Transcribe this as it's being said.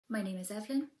My name is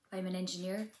Evelyn. I'm an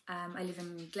engineer. I live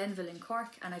in Glenville in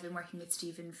Cork, and I've been working with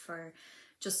Stephen for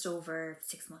just over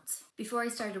 6 months. Before I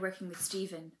started working with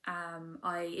Stephen,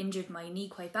 I injured my knee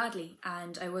quite badly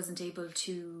and I wasn't able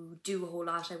to do a whole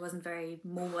lot. I wasn't very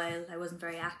mobile, I wasn't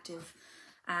very active,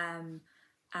 and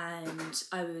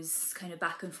I was kind of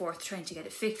back and forth trying to get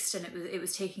it fixed, and it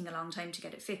was taking a long time to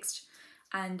get it fixed.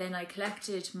 And then I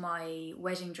collected my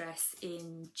wedding dress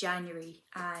in January,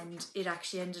 and it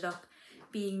actually ended up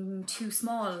being too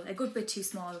small, a good bit too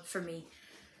small for me.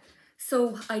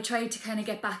 So I tried to kind of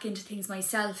get back into things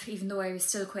myself, even though I was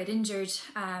still quite injured,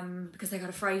 because I got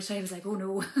a fright. I was like, oh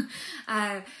no.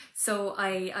 So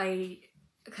I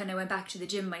kind of went back to the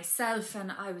gym myself,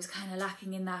 and I was kind of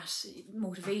lacking in that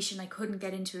motivation. I couldn't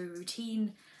get into a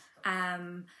routine.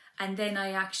 And then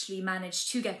I actually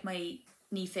managed to get my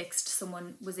knee fixed.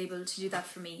 Someone was able to do that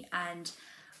for me, and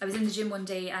I was in the gym one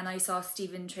day and I saw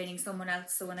Stephen training someone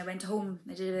else. So when I went home,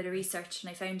 I did a bit of research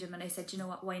and I found him, and I said, you know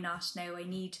what, why not now? I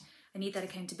need that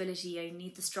accountability, I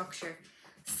need the structure.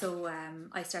 So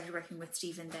I started working with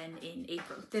Stephen then in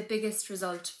April. The biggest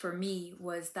result for me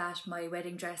was that my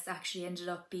wedding dress actually ended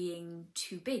up being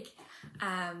too big,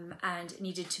 and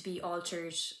needed to be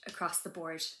altered across the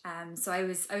board. So I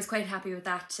was quite happy with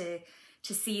that,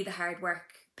 to see the hard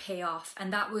work pay off.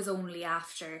 And that was only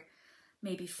after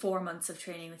maybe 4 months of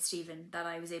training with Stephen that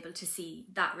I was able to see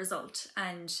that result.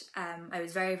 And I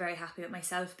was very, very happy with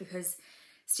myself, because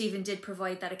Stephen did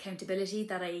provide that accountability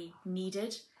that I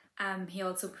needed. He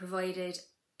also provided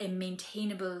a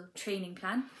maintainable training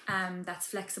plan that's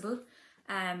flexible.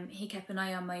 He kept an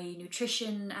eye on my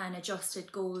nutrition and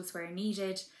adjusted goals where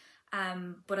needed.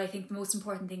 But I think the most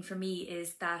important thing for me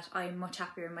is that I'm much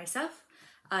happier in myself.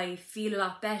 I feel a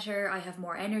lot better, I have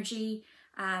more energy,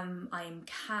 I'm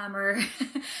calmer,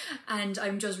 and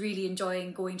I'm just really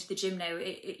enjoying going to the gym now.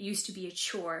 It used to be a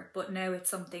chore, but now it's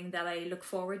something that I look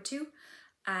forward to.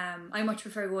 I much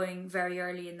prefer going very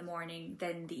early in the morning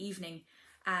than the evening,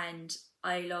 and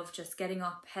I love just getting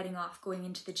up, heading off, going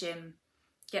into the gym,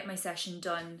 get my session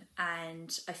done,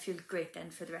 and I feel great then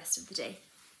for the rest of the day.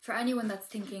 For anyone that's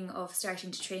thinking of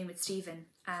starting to train with Stephen,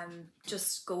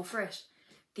 just go for it.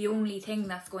 The only thing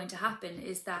that's going to happen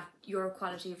is that your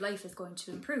quality of life is going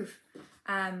to improve.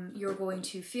 You're going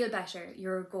to feel better,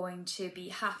 you're going to be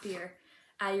happier,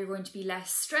 you're going to be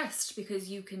less stressed because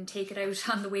you can take it out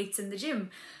on the weights in the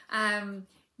gym.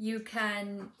 You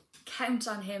can count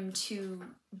on him to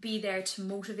be there to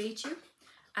motivate you.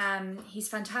 He's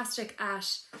fantastic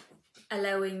at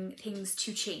allowing things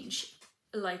to change.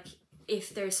 Like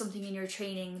if there's something in your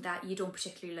training that you don't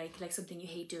particularly like something you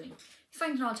hate doing,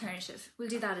 find an alternative, we'll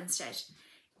do that instead.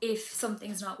 If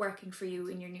something's not working for you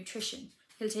in your nutrition,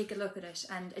 he'll take a look at it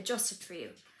and adjust it for you.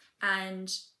 And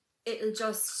it'll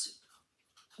just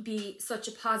be such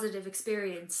a positive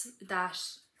experience that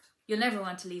you'll never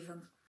want to leave him.